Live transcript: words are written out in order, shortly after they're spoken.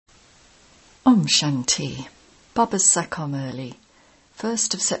Om Shanti. Baba's Sakar Murli,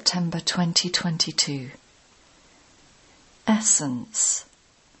 1st of September 2022. Essence.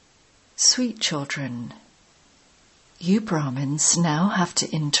 Sweet children, you Brahmins now have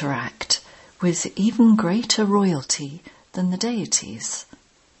to interact with even greater royalty than the deities,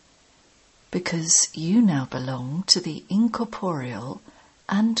 because you now belong to the incorporeal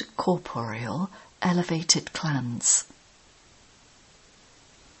and corporeal elevated clans.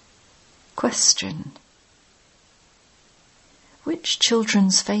 Question. Which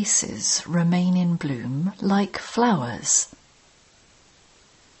children's faces remain in bloom like flowers?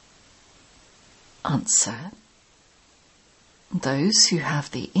 Answer. Those who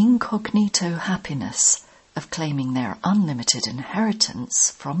have the incognito happiness of claiming their unlimited inheritance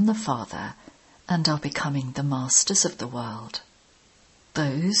from the Father and are becoming the masters of the world.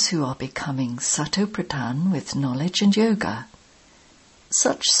 Those who are becoming Sato-Pradhan with knowledge and yoga.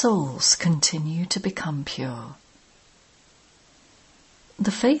 Such souls continue to become pure.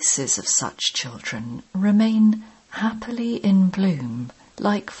 The faces of such children remain happily in bloom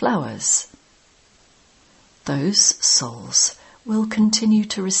like flowers. Those souls will continue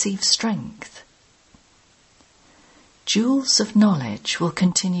to receive strength. Jewels of knowledge will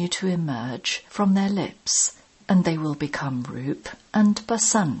continue to emerge from their lips, and they will become Rup and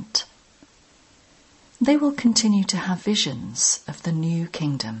Basant. They will continue to have visions of the new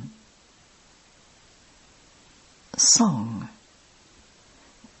kingdom. Song.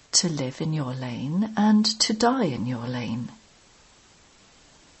 To live in your lane and to die in your lane.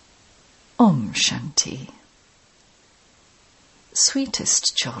 Om Shanti.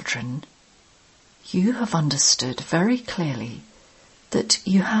 Sweetest children, you have understood very clearly that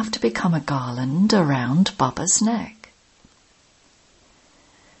you have to become a garland around Baba's neck.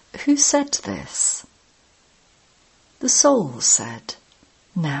 Who said this? The soul said,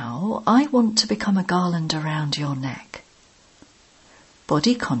 "Now I want to become a garland around your neck."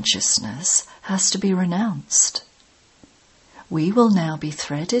 Body consciousness has to be renounced. We will now be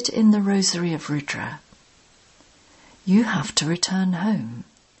threaded in the rosary of Rudra. You have to return home.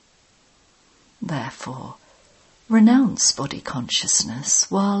 Therefore, renounce body consciousness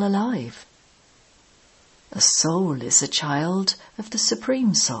while alive. A soul is a child of the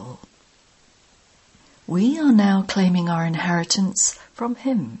Supreme Soul. We are now claiming our inheritance from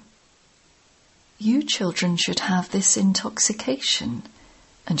him. You children should have this intoxication,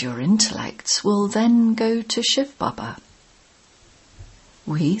 and your intellects will then go to Shiv Baba.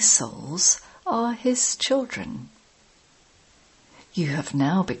 We souls are his children. You have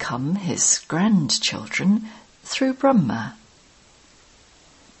now become his grandchildren through Brahma.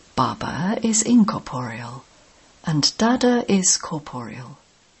 Baba is incorporeal, and Dada is corporeal.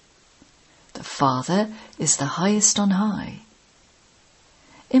 The Father is the highest on high.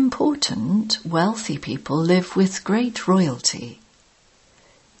 Important, wealthy people live with great royalty.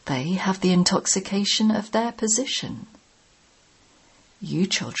 They have the intoxication of their position. You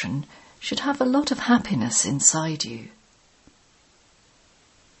children should have a lot of happiness inside you.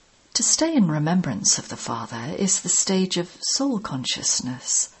 To stay in remembrance of the Father is the stage of soul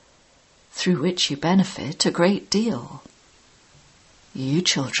consciousness, through which you benefit a great deal. You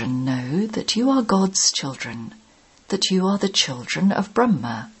children know that you are God's children, that you are the children of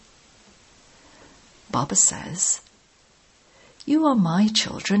Brahma. Baba says, "You are my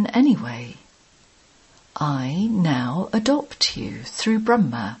children anyway. I now adopt you through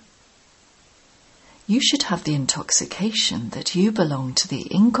Brahma." You should have the intoxication that you belong to the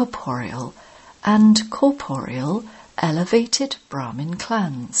incorporeal and corporeal elevated Brahmin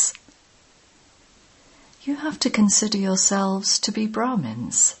clans. You have to consider yourselves to be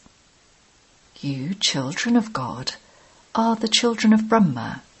Brahmins. You, children of God, are the children of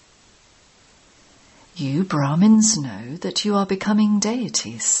Brahma. You Brahmins know that you are becoming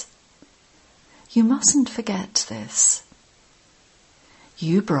deities. You mustn't forget this.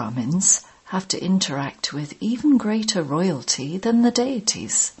 You Brahmins have to interact with even greater royalty than the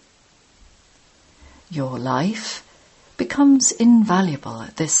deities. Your life becomes invaluable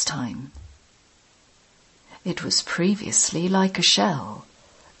at this time. It was previously like a shell,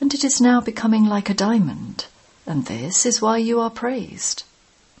 and it is now becoming like a diamond, and this is why you are praised.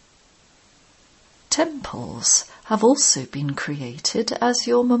 Temples have also been created as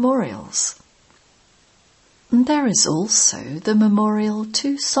your memorials. There is also the memorial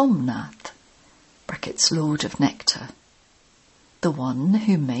to Somnath, Lord of Nectar, the one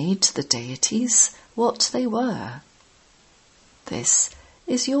who made the deities what they were. This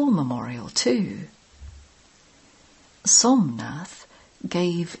is your memorial too. Somnath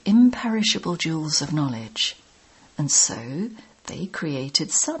gave imperishable jewels of knowledge, and so They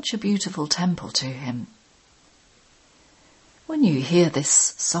created such a beautiful temple to him. When you hear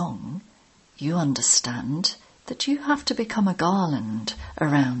this song, you understand that you have to become a garland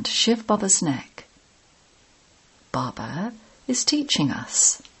around Shiv Baba's neck. Baba is teaching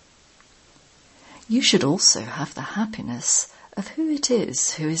us. You should also have the happiness of who it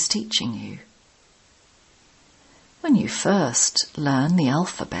is who is teaching you. When you first learn the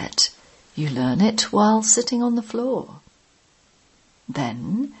alphabet, you learn it while sitting on the floor.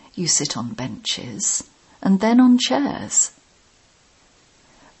 Then you sit on benches and then on chairs.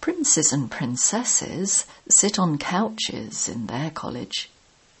 Princes and princesses sit on couches in their college.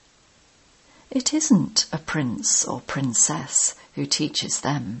 It isn't a prince or princess who teaches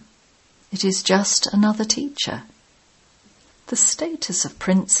them. It is just another teacher. The status of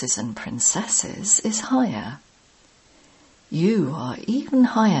princes and princesses is higher. You are even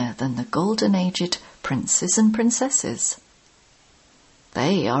higher than the golden-aged princes and princesses.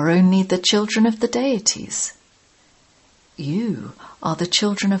 They are only the children of the deities. You are the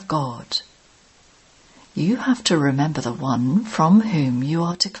children of God. You have to remember the one from whom you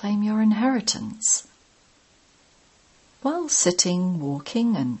are to claim your inheritance. While sitting,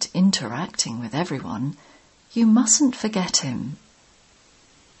 walking and interacting with everyone, you mustn't forget him.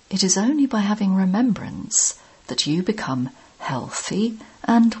 It is only by having remembrance that you become healthy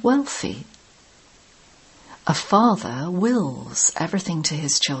and wealthy. A father wills everything to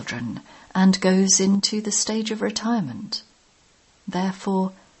his children and goes into the stage of retirement.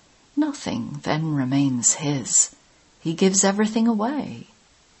 Therefore, nothing then remains his. He gives everything away.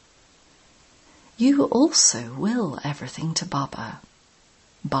 You also will everything to Baba.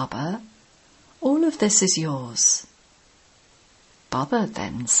 Baba, all of this is yours. Baba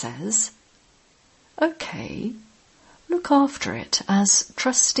then says, "Okay, look after it as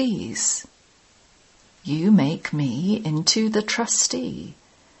trustees. You make me into the trustee,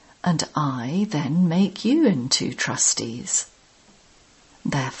 and I then make you into trustees.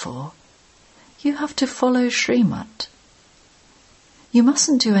 Therefore, you have to follow Srimad. You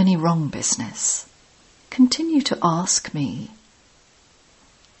mustn't do any wrong business. Continue to ask me."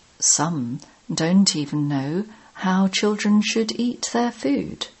 Some don't even know how children should eat their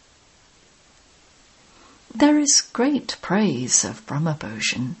food. There is great praise of Brahma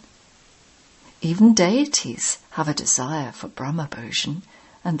Bhojan. Even deities have a desire for Brahma Bhojan,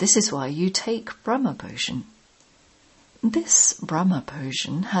 and this is why you take Brahma Bhojan. This Brahma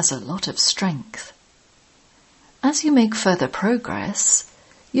Bhojan has a lot of strength. As you make further progress,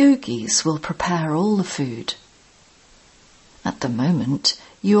 yogis will prepare all the food. At the moment,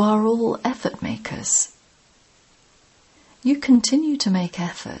 you are all effort makers. You continue to make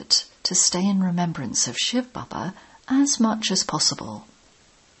effort to stay in remembrance of Shiv Baba as much as possible.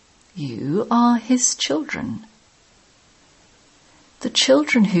 You are his children. The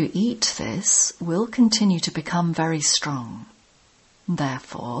children who eat this will continue to become very strong.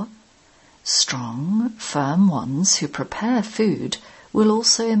 Therefore, strong, firm ones who prepare food will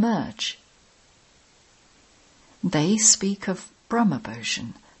also emerge. They speak of Brahma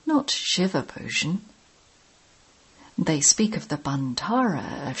Bhojan, not Shiva Bhojan. They speak of the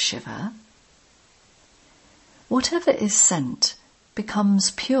Bandhara of Shiva. Whatever is sent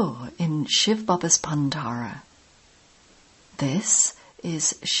becomes pure in Shiv Baba's Bandhara. This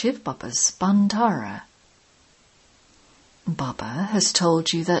is Shiv Baba's Bandhara. Baba has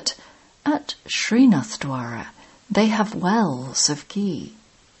told you that at Srinath Dwara they have wells of ghee.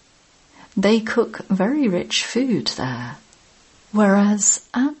 They cook very rich food there, whereas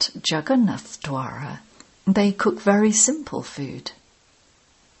at Jagannath Dwara they cook very simple food.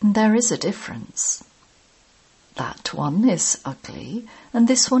 There is a difference. That one is ugly and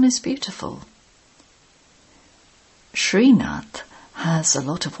this one is beautiful. Srinath has a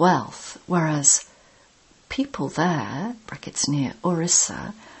lot of wealth, whereas people there, brackets near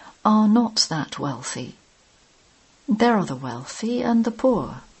Orissa, are not that wealthy. There are the wealthy and the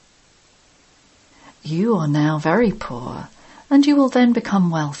poor. You are now very poor, and you will then become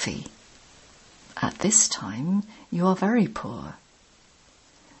wealthy. At this time, you are very poor.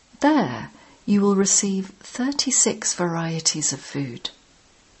 There, you will receive 36 varieties of food.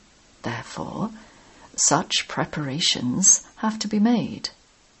 Therefore, such preparations have to be made.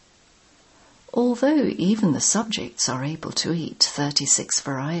 Although even the subjects are able to eat 36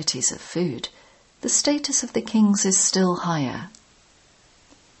 varieties of food, the status of the kings is still higher.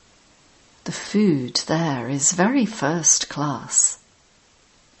 The food there is very first class.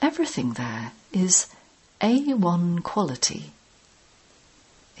 Everything there is A1 quality.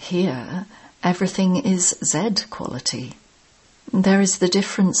 Here, everything is Z quality. There is the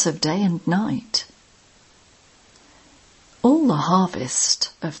difference of day and night. All all the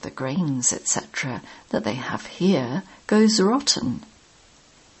harvest of the grains, etc., that they have here goes rotten.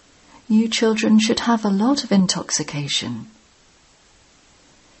 You children should have a lot of intoxication.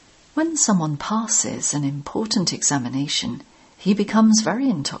 When someone passes an important examination, he becomes very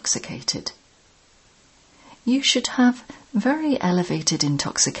intoxicated. You should have very elevated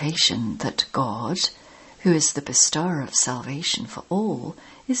intoxication that God, who is the bestower of salvation for all,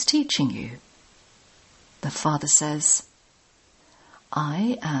 is teaching you. The Father says,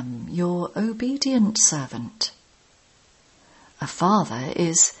 I am your obedient servant. A father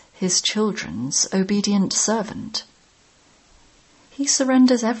is his children's obedient servant. He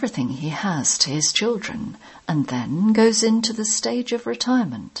surrenders everything he has to his children and then goes into the stage of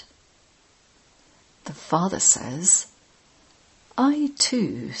retirement. The Father says, I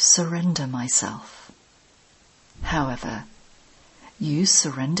too surrender myself. However, you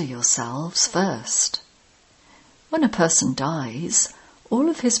surrender yourselves first. When a person dies, all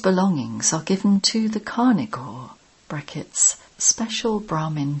of his belongings are given to the Karnigor, brackets, special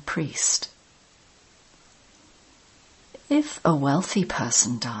Brahmin priest. If a wealthy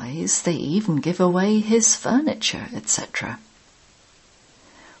person dies, they even give away his furniture, etc.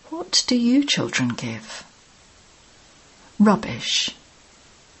 What do you children give? Rubbish.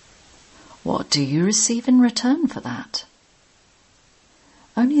 What do you receive in return for that?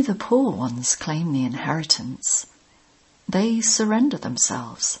 Only the poor ones claim the inheritance. They surrender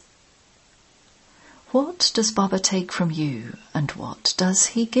themselves. What does Baba take from you, and what does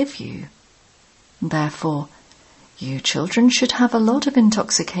he give you? Therefore, you children should have a lot of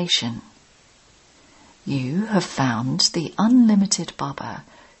intoxication. You have found the unlimited Baba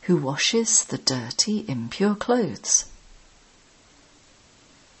who washes the dirty, impure clothes.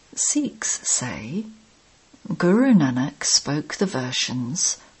 Sikhs say, Guru Nanak spoke the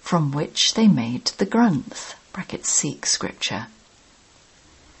versions from which they made the Granth, brackets Sikh scripture.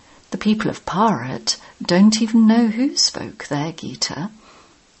 The people of Bharat don't even know who spoke their Gita,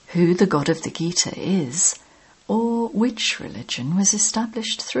 who the god of the Gita is, or which religion was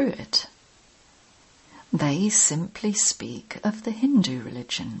established through it. They simply speak of the Hindu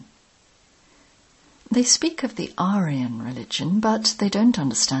religion. They speak of the Aryan religion, but they don't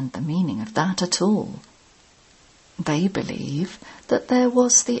understand the meaning of that at all. They believe that there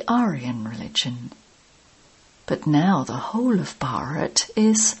was the Aryan religion, but now the whole of Bharat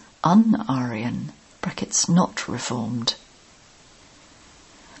is un-Aryan, brackets not reformed.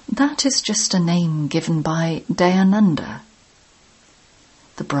 That is just a name given by Dayananda.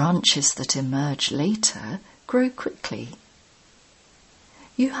 The branches that emerge later grow quickly.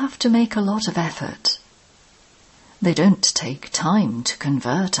 You have to make a lot of effort. They don't take time to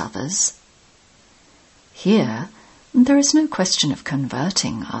convert others. Here, there is no question of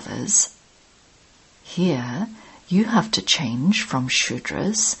converting others. Here, you have to change from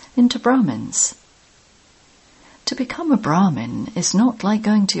Shudras into Brahmins. To become a Brahmin is not like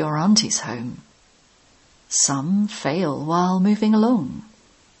going to your auntie's home. Some fail while moving along.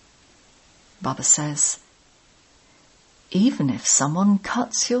 Baba says, even if someone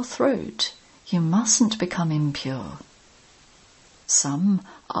cuts your throat, you mustn't become impure. Some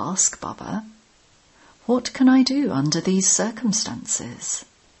ask Baba, what can I do under these circumstances?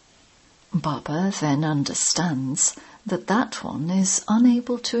 Baba then understands that that one is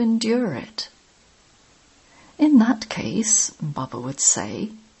unable to endure it. In that case, Baba would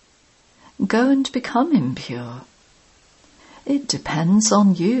say, go and become impure. It depends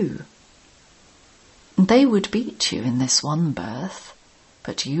on you. They would beat you in this one birth,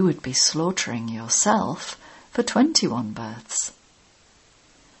 but you would be slaughtering yourself for 21 births.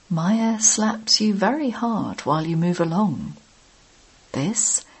 Maya slaps you very hard while you move along.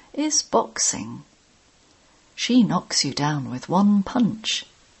 This is boxing. She knocks you down with one punch.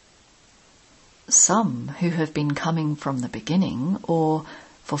 Some who have been coming from the beginning, or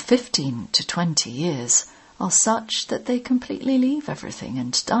for 15 to 20 years, are such that they completely leave everything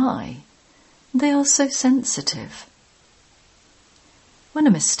and die. They are so sensitive. When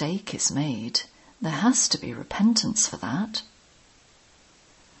a mistake is made, there has to be repentance for that.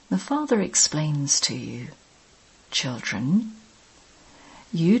 The Father explains to you, children,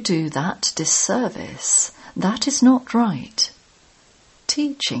 you do that disservice. That is not right.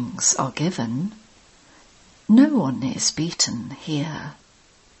 Teachings are given. No one is beaten here.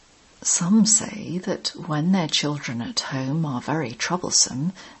 Some say that when their children at home are very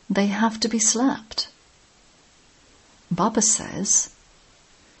troublesome, they have to be slapped. Baba says,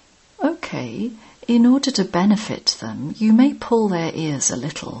 okay, in order to benefit them, you may pull their ears a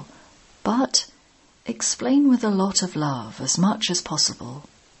little, but explain with a lot of love as much as possible.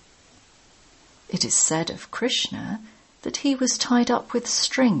 It is said of Krishna, that he was tied up with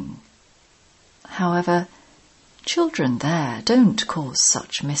string. However, children there don't cause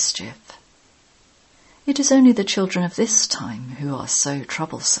such mischief. It is only the children of this time who are so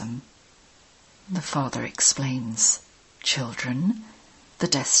troublesome. The father explains, "Children, the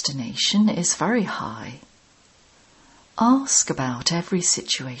destination is very high. Ask about every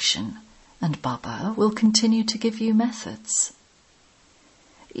situation, and Baba will continue to give you methods.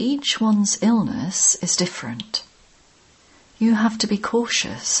 Each one's illness is different. You have to be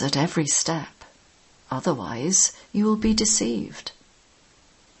cautious at every step, otherwise you will be deceived.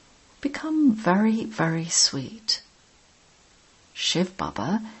 Become very, very sweet. Shiv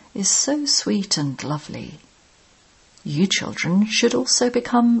Baba is so sweet and lovely. You children should also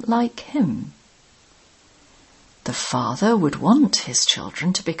become like him. The father would want his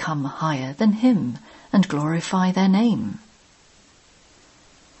children to become higher than him and glorify their name.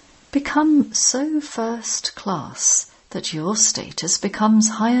 Become so first class that your status becomes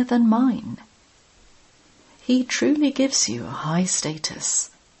higher than mine. He truly gives you a high status.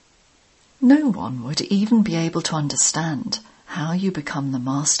 No one would even be able to understand how you become the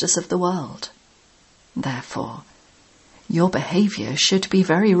masters of the world. Therefore, your behavior should be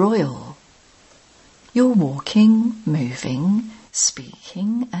very royal. Your walking, moving,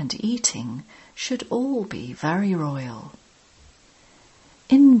 speaking, and eating should all be very royal.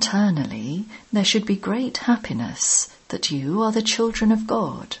 Internally, there should be great happiness that you are the children of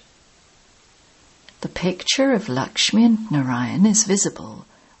God. The picture of Lakshmi and Narayan is visible,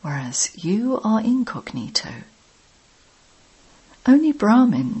 whereas you are incognito. Only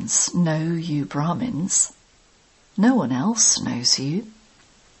Brahmins know you Brahmins. No one else knows you.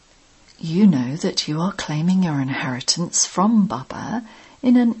 You know that you are claiming your inheritance from Baba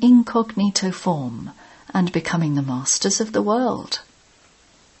in an incognito form and becoming the masters of the world.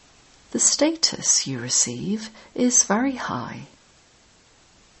 The status you receive is very high.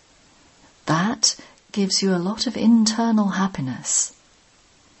 That gives you a lot of internal happiness.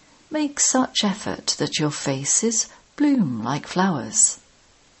 Make such effort that your faces bloom like flowers.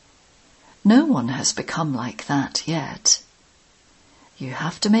 No one has become like that yet. You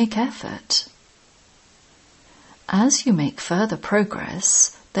have to make effort. As you make further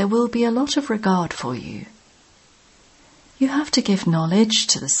progress, there will be a lot of regard for you. You have to give knowledge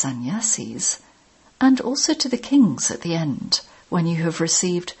to the sannyasis and also to the kings at the end when you have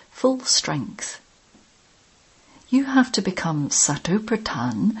received full strength. You have to become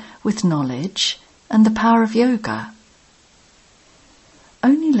Satopradhan with knowledge and the power of yoga.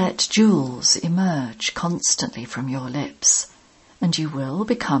 Only let jewels emerge constantly from your lips, and you will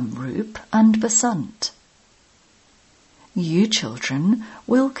become Rup and Basant. You children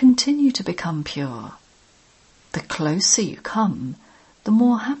will continue to become pure. The closer you come, the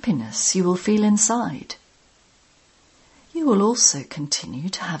more happiness you will feel inside. You will also continue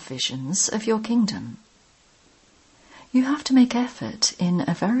to have visions of your kingdom. You have to make effort in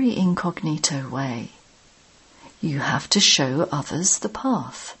a very incognito way. You have to show others the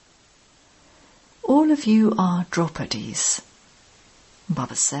path. All of you are Draupadis.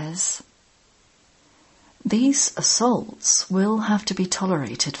 Baba says, these assaults will have to be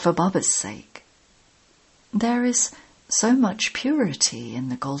tolerated for Baba's sake. There is so much purity in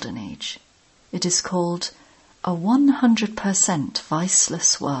the Golden Age. It is called a 100%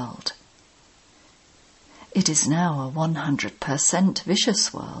 viceless world. It is now a 100%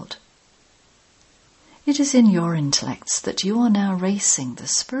 vicious world. It is in your intellects that you are now racing the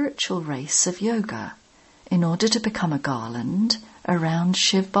spiritual race of yoga in order to become a garland around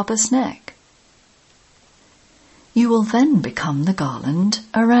Shiv Baba's neck. You will then become the garland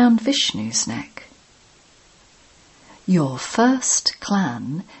around Vishnu's neck. Your first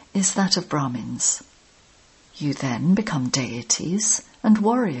clan is that of Brahmins. You then become deities and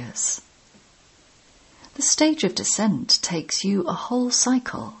warriors. The stage of descent takes you a whole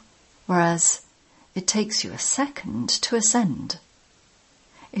cycle, whereas it takes you a second to ascend.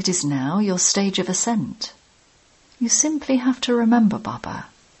 It is now your stage of ascent. You simply have to remember Baba.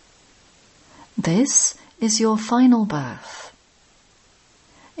 This is your final birth.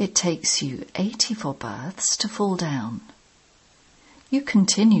 It takes you 84 births to fall down. You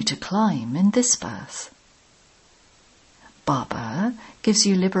continue to climb in this birth. Baba gives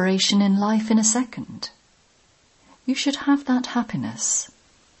you liberation in life in a second. You should have that happiness.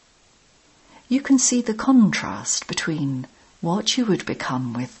 You can see the contrast between what you would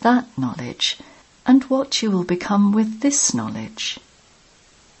become with that knowledge and what you will become with this knowledge.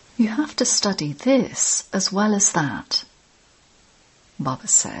 You have to study this as well as that. Baba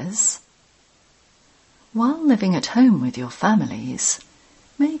says, while living at home with your families,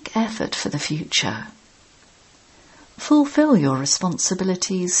 make effort for the future. fulfill your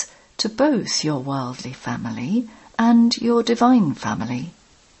responsibilities to both your worldly family and your divine family.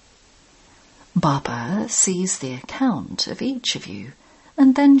 Baba sees the account of each of you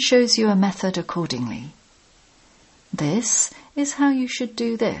and then shows you a method accordingly. This is how you should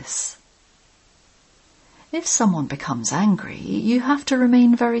do this. If someone becomes angry, you have to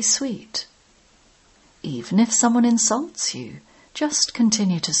remain very sweet. Even if someone insults you, just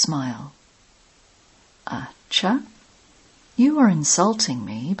continue to smile. Acha, you are insulting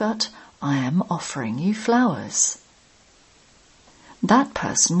me, but I am offering you flowers. That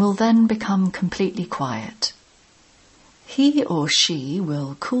person will then become completely quiet. He or she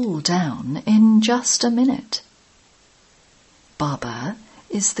will cool down in just a minute. Baba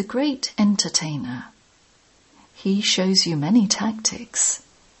is the great entertainer. He shows you many tactics.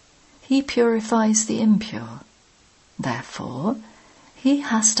 He purifies the impure. Therefore, he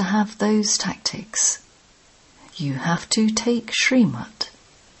has to have those tactics. You have to take Srimad.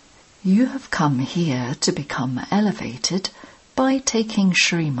 You have come here to become elevated by taking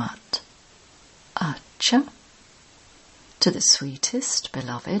Srimad. Acha. To the sweetest,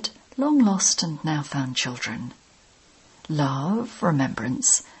 beloved, long lost and now found children. Love,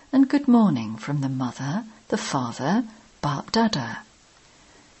 remembrance, and good morning from the mother, the father, Bap Dada.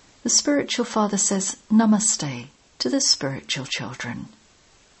 The spiritual father says Namaste to the spiritual children.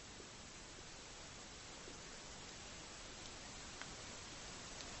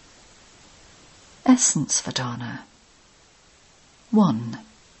 Essence Vedana. 1.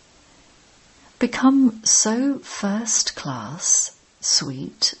 Become so first class,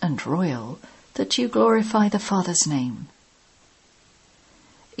 sweet and royal that you glorify the Father's name.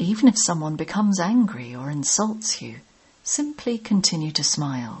 Even if someone becomes angry or insults you, simply continue to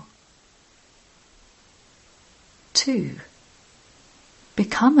smile. 2.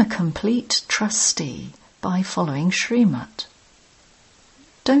 Become a complete trustee by following Srimad.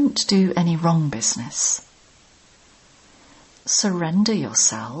 Don't do any wrong business. Surrender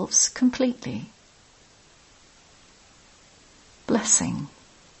yourselves completely. Blessing.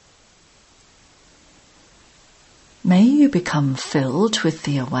 May you become filled with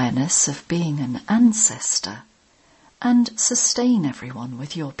the awareness of being an ancestor and sustain everyone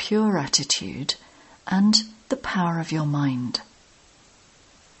with your pure attitude and the power of your mind.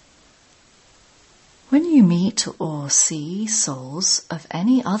 When you meet or see souls of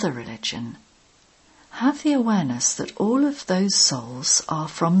any other religion, have the awareness that all of those souls are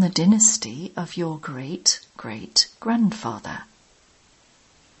from the dynasty of your great-great-grandfather.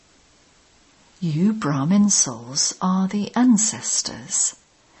 You Brahmin souls are the ancestors,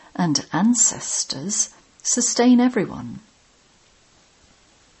 and ancestors sustain everyone.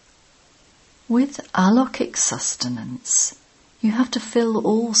 With alokik sustenance, you have to fill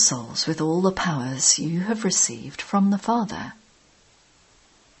all souls with all the powers you have received from the Father.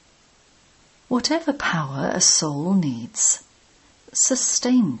 Whatever power a soul needs,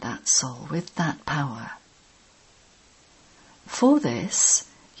 sustain that soul with that power. For this,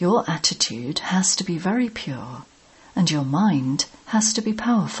 your attitude has to be very pure and your mind has to be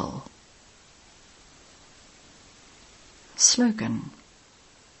powerful. Slogan.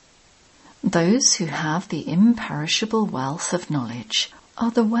 Those who have the imperishable wealth of knowledge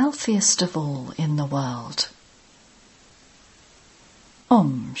are the wealthiest of all in the world.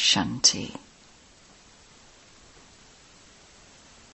 Om Shanti.